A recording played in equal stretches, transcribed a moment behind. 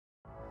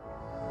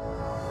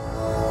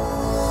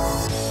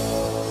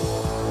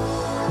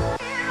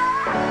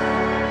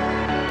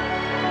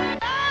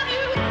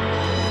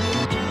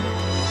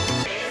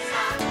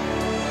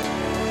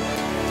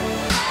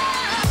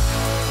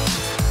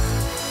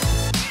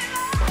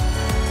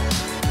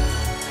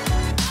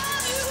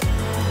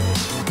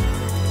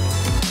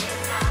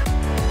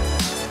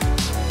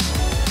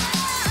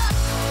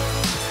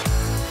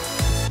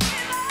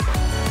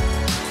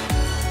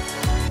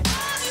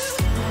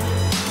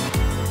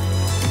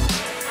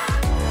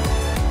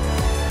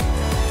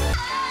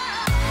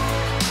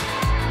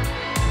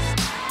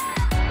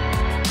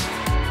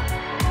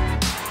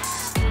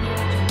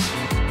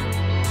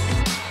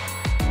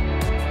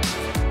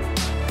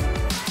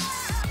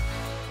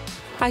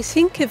I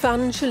think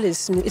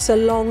evangelism is a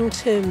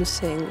long-term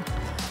thing,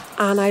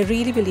 and I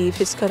really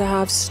believe it's got to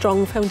have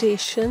strong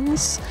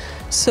foundations.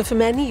 So for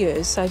many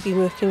years I've been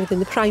working within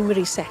the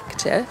primary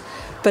sector,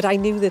 but I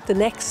knew that the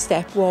next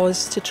step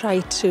was to try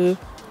to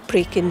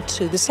break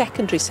into the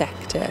secondary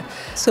sector.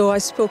 So I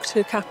spoke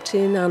to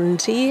Captain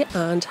Andy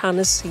and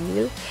Hannah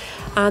Seal,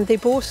 and they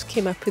both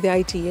came up with the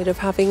idea of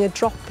having a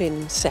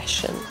drop-in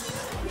session.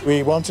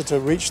 We wanted to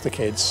reach the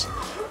kids,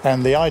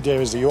 and the idea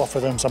is that you offer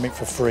them something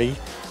for free.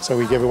 So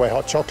we give away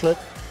hot chocolate,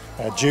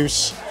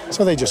 juice,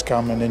 so they just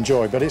come and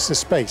enjoy. But it's a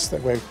space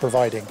that we're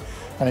providing,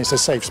 and it's a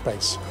safe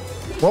space.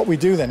 What we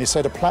do then is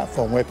set a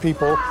platform where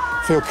people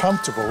feel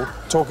comfortable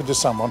talking to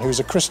someone who's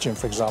a Christian,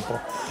 for example.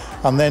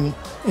 And then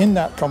in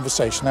that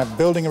conversation,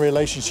 building a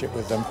relationship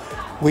with them,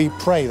 we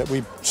pray that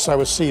we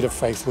sow a seed of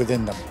faith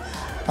within them.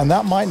 And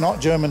that might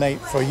not germinate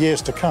for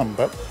years to come,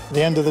 but at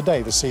the end of the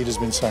day, the seed has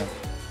been sown.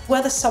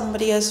 Whether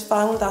somebody has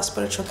found that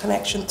spiritual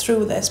connection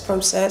through this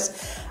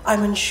process,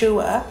 I'm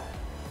unsure,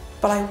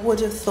 but I would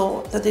have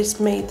thought that it's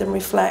made them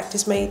reflect,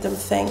 it's made them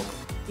think.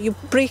 You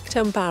break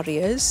down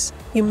barriers,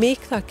 you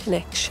make that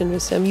connection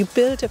with them, you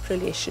build up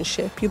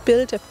relationship, you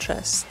build up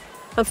trust,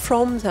 and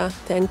from that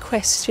then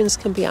questions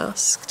can be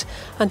asked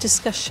and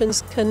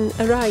discussions can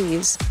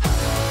arise.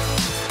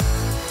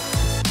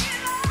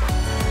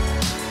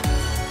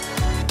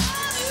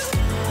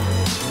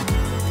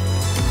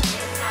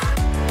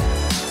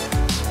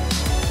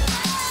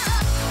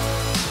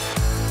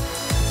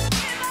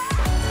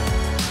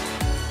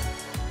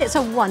 It's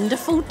a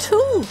wonderful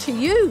tool to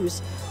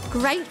use.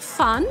 Great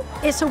fun.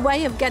 It's a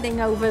way of getting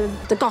over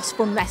the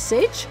gospel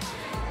message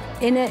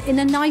in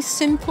a nice,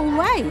 simple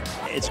way.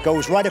 It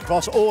goes right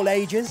across all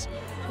ages,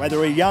 whether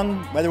we're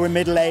young, whether we're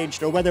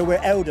middle-aged, or whether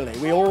we're elderly.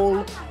 We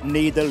all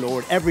need the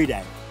Lord every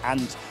day.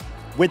 And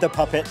with the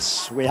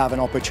puppets, we have an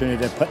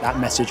opportunity to put that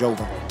message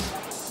over.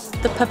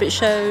 The puppet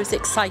show's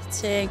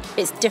exciting,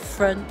 it's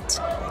different,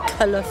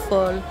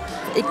 colourful.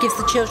 It gives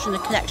the children a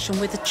connection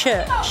with the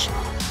church.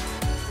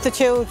 The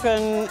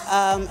children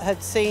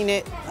had seen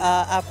it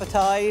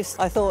advertised.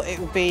 I thought it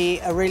would be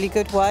a really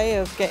good way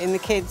of getting the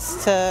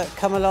kids to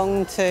come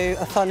along to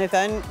a fun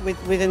event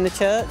within the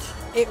church.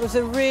 It was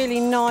a really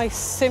nice,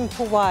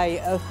 simple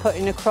way of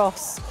putting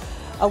across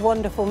a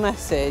wonderful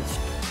message.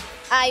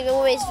 I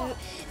always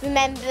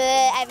remember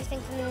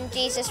everything from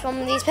Jesus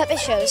from these puppet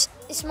shows.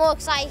 It's more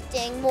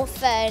exciting, more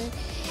fun,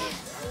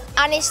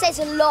 and it says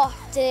a lot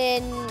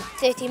in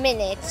 30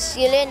 minutes.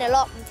 You learn a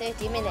lot in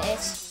 30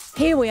 minutes.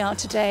 Here we are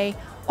today,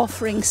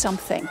 offering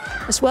something.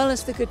 As well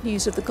as the good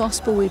news of the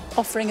gospel, we're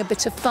offering a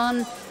bit of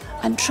fun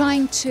and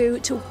trying to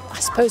I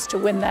suppose, to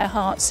win their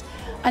hearts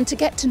and to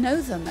get to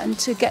know them and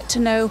to get to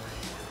know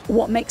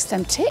what makes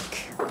them tick,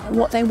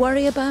 what they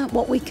worry about,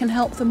 what we can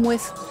help them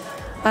with,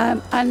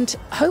 and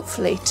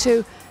hopefully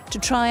to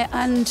try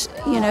and,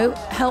 you know,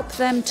 help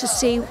them to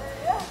see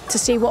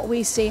what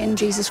we see in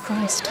Jesus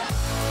Christ.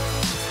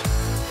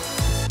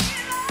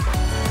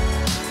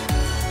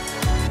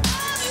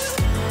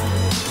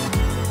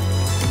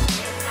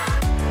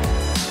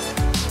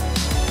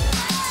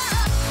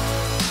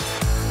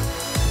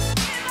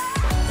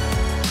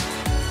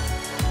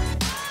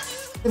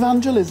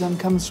 Evangelism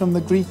comes from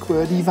the Greek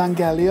word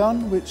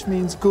evangelion, which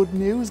means good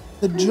news.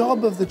 The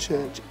job of the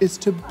church is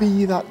to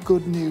be that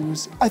good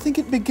news. I think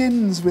it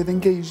begins with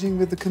engaging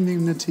with the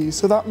community.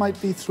 So that might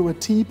be through a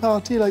tea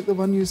party like the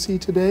one you see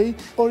today,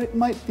 or it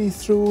might be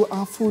through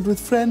our Food with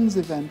Friends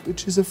event,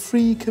 which is a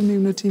free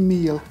community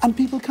meal. And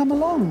people come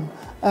along.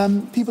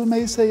 People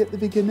may say at the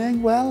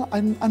beginning, well,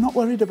 I'm not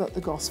worried about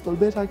the gospel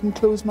bit, I can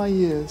close my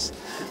ears.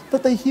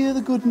 But they hear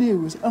the good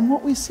news, and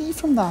what we see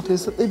from that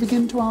is that they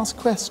begin to ask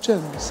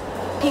questions.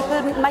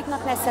 People might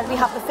not necessarily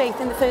have the faith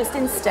in the first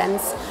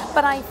instance,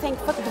 but I think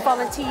for the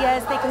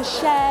volunteers, they can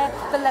share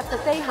the love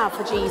that they have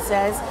for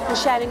Jesus and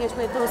sharing it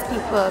with those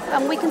people,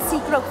 and we can see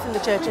growth in the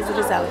church as a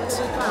result.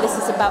 This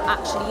is about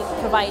actually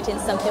providing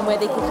something where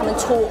they can come and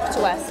talk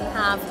to us and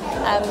have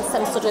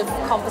some sort of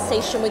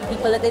conversation with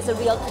people, that there's a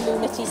real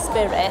community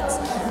spirit.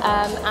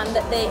 And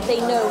that they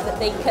know that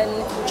they can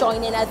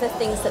join in other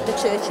things that the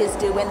church is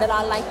doing that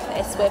are like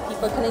this, where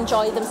people can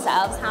enjoy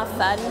themselves, have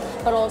fun,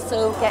 but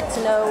also get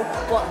to know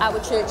what our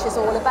church is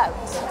all about.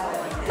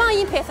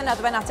 Mae un peth yn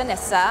adwen at y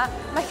nesa,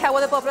 mae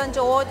llawer o bobl yn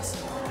dod,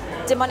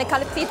 dim ond i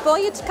cael y pryd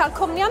bwyd, cael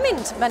cwmni am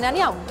mynd,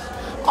 mae'n iawn.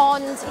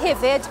 Ond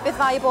hefyd, bydd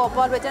rai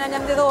bobl wedyn yn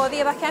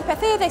ymddiddori efallai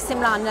pethau eraill sy'n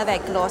mlaen yn yr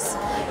eglwys.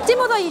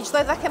 Dim o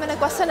ddweudroedd ac yn y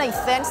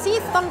gwasanaethau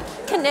sydd, ond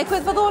cynnig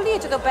gwirfoddoli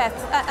ydy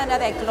rhywbeth yn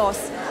yr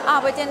eglwys, a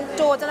wedyn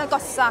dod yn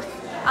agosach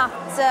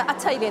at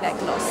teulu'r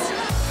eglwys.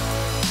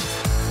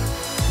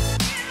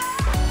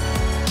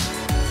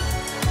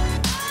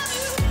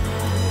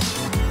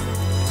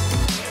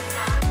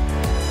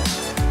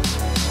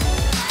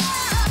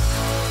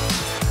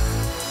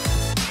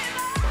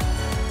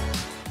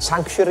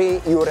 Sanctuary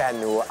yw'r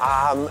enw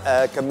am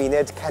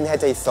gymuned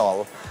cenedlaethol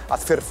a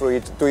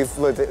ffurfrwyd dwy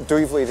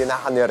flwyddyn a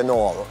hanner yn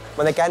ôl.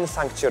 Mae yna gen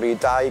Sanctuary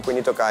 2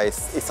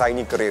 gweinidogaeth eitha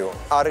unigryw.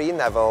 Ar un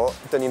lefel,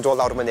 dyn ni'n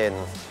dod lawr man hyn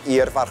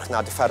i'r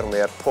farchnad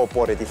ffermwyr pob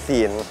bore dydd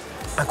Llun.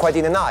 Ac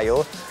wedyn yn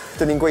ail,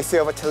 Dyn ni'n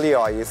gweithio efo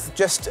teuluoedd,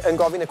 jyst yn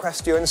gofyn y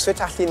cwestiwn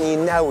sut allu ni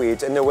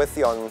newid y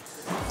newyddion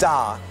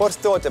da. Wrth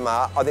dod yma,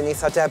 oedd yn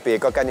eitha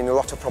debyg o gennyn nhw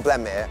lot o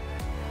problemau.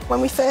 When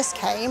we first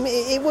came,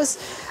 it was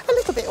a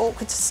little bit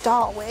awkward to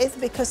start with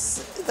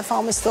because the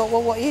farmers thought,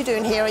 well, what are you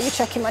doing here? Are you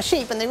checking my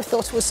sheep? And they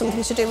thought it was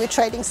something to do with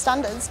trading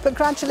standards. But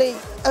gradually,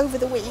 over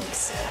the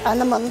weeks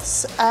and the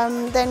months,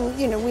 then,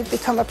 you know, we've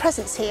become a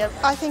presence here.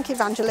 I think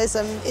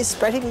evangelism is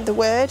spreading the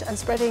word and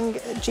spreading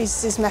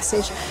Jesus'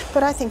 message.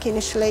 But I think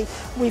initially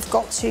we've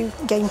got to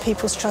gain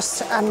people's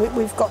trust and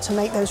we've got to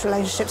make those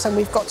relationships and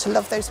we've got to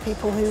love those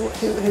people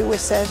who we're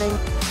serving.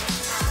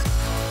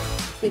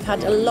 We've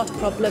had a lot of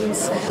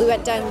problems. We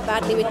went down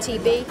badly with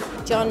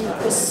TB. John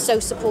was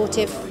so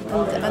supportive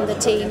and the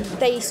team.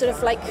 They sort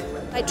of like,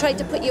 I tried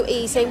to put you at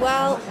ease, saying,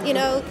 well, you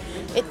know,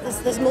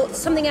 there's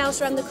something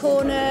else around the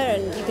corner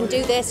and you can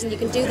do this and you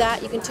can do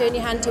that, you can turn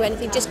your hand to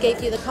anything. Just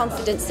gave you the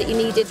confidence that you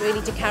needed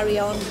really to carry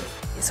on.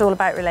 It's all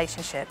about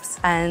relationships,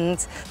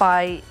 and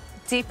by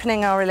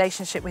deepening our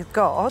relationship with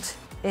God,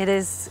 it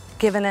has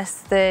given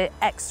us the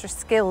extra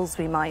skills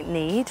we might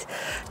need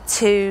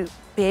to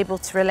be able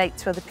to relate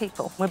to other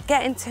people. We're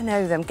getting to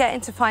know them, getting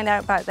to find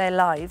out about their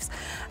lives,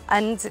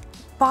 and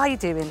by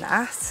doing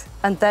that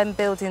and then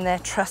building their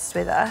trust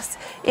with us,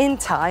 in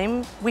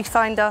time we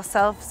find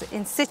ourselves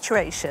in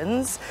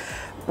situations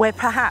where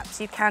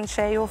perhaps you can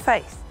share your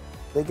faith.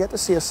 They get to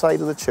see a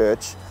side of the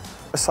church,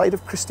 a side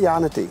of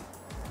Christianity,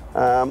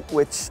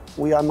 which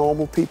we are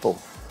normal people,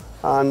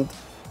 and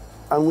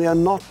we are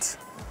not,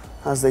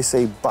 as they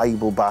say,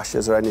 Bible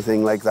bashers or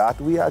anything like that.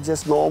 We are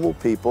just normal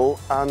people,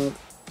 and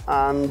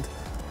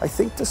I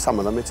think to some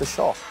of them it's a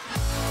shock.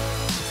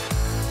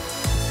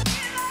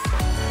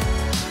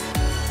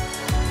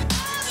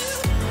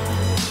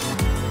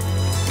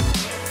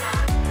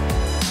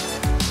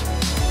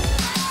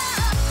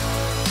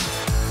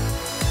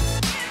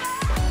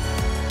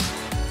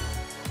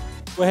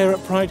 We're here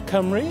at Pride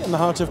Cymru in the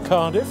heart of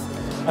Cardiff,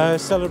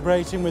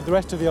 celebrating with the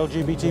rest of the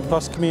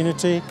LGBT+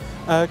 community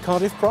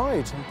Cardiff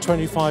Pride.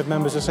 25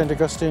 members of St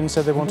Augustine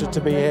said they wanted to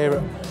be here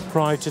at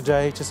Pride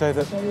today to say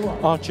that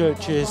our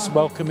church is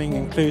welcoming,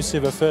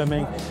 inclusive,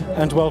 affirming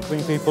and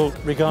welcoming people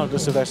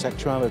regardless of their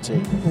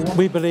sexuality.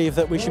 We believe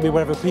that we should be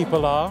wherever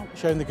people are,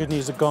 showing the good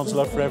news of God's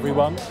love for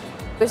everyone.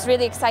 I was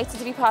really excited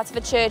to be part of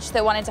a church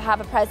that wanted to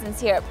have a presence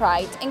here at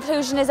Pride.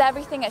 Inclusion is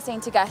everything at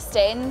St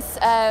Augustine's.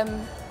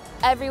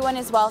 Everyone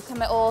is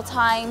welcome at all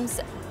times.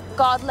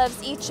 God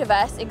loves each of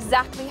us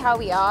exactly how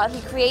we are. He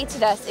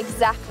created us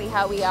exactly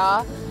how we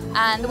are,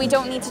 and we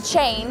don't need to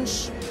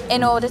change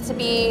in order to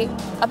be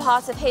a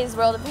part of His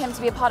world and for Him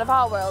to be a part of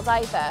our world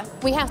either.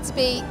 We have to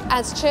be,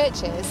 as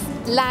churches,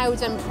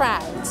 loud and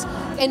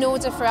proud in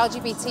order for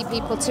LGBT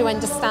people to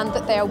understand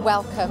that they are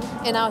welcome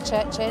in our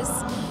churches.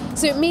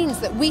 So it means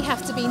that we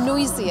have to be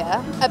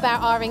noisier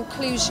about our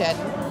inclusion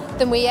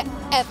than we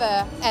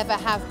ever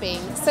have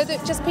been, so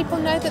that just people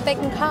know that they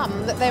can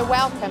come, that they're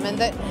welcome and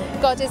that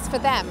God is for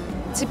them.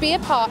 To be a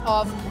part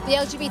of the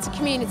LGBT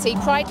community,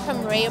 Pride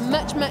Cymru,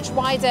 a much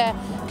wider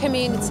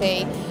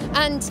community,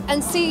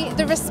 and see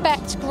the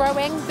respect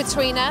growing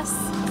between us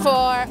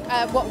for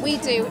what we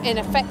do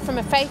from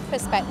a faith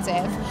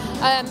perspective,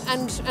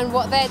 and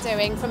what they're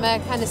doing from a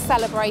kind of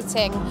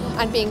celebrating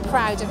and being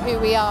proud of who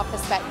we are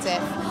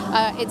perspective.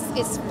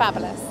 It's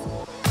fabulous.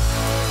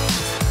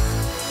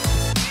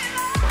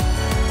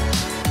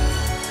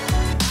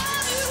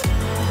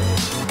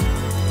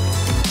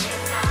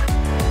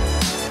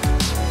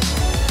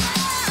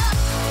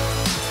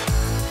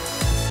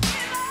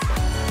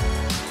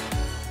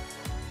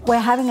 We're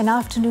having an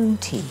afternoon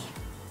tea,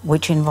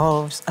 which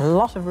involves a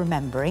lot of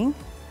remembering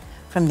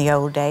from the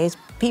old days.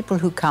 People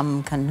who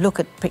come can look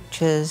at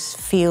pictures,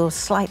 feel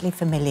slightly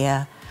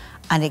familiar,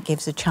 and it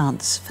gives a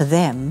chance for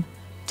them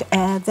to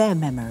air their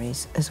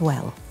memories as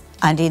well.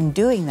 And in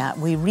doing that,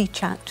 we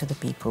reach out to the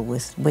people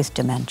with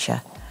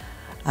dementia.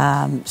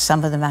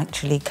 Some of them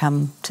actually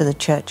come to the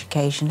church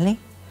occasionally.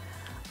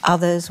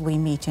 Others we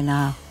meet in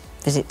our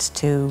visits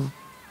to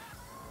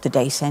the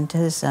day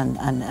centres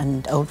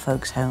and old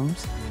folks'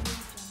 homes.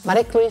 Mae'r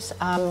eglwys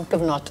am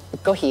gyfnod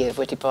go hir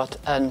wedi bod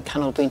yn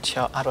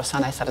canolbwyntio ar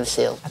wasanaeth ar y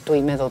Sul, a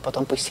dwi'n meddwl bod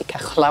o'n bwysig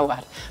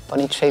chlawar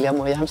bod ni'n treulio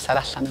mwy o amser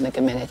allan yn y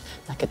gymuned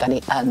nag ydyn ni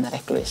yn yr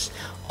eglwys,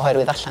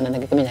 oherwydd allan yn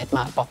y gymuned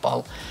mae'r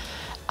bobl.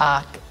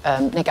 Ac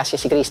negas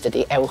Iesu Grist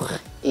ydi ewch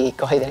I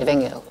gyhoeddi'r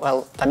Efengyl.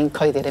 Wel, da ni'n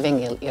coeddi'r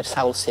Efengyl i'r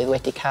sawl sydd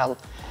wedi clywed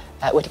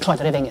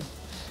yr Efengyl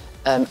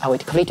a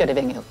wedi cyfleidio'r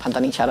Efengyl pan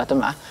da ni'n siarad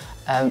yma.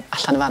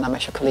 Allan y fan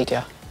am eisiau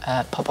cyfleidio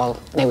pobl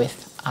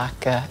newydd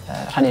ac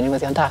rhannu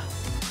newyddion da.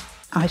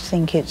 I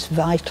think it's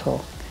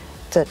vital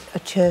that a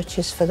church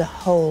is for the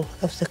whole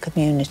of the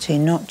community,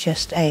 not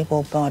just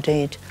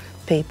able-bodied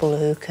people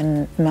who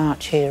can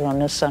march here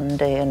on a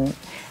Sunday, and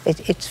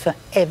it's for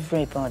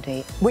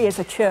everybody. We as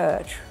a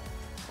church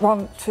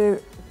want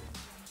to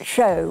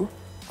show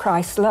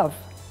Christ's love,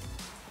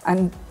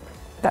 and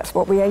that's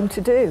what we aim to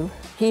do.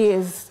 He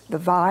is the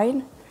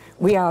vine,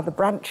 we are the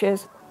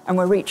branches, and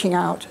we're reaching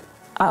out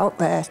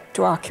there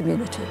to our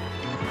community.